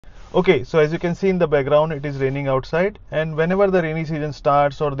Okay, so as you can see in the background, it is raining outside, and whenever the rainy season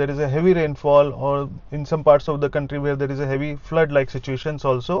starts or there is a heavy rainfall, or in some parts of the country where there is a heavy flood like situations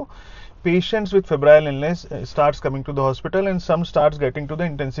also, patients with febrile illness starts coming to the hospital, and some starts getting to the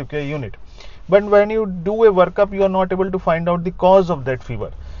intensive care unit. But when you do a workup, you are not able to find out the cause of that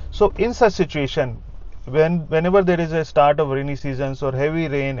fever. So in such situation, whenever there is a start of rainy seasons or heavy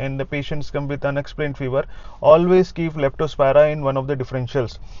rain and the patients come with unexplained fever, always keep leptospira in one of the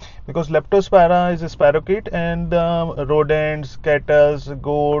differentials, because leptospira is a spirochete, and rodents, cattle,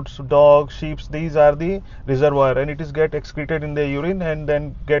 goats, dogs, sheep, these are the reservoir, and it is get excreted in the urine and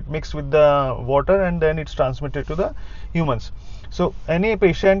then get mixed with the water, and then it's transmitted to the humans. So any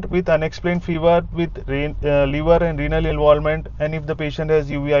patient with unexplained fever with liver and renal involvement, and if the patient has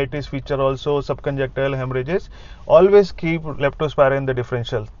uveitis, which are also subconjunctival hemorrhages, always keep leptospira in the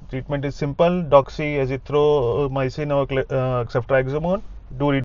differential. Treatment is simple: doxy, azithromycin, or ceftriaxone. Do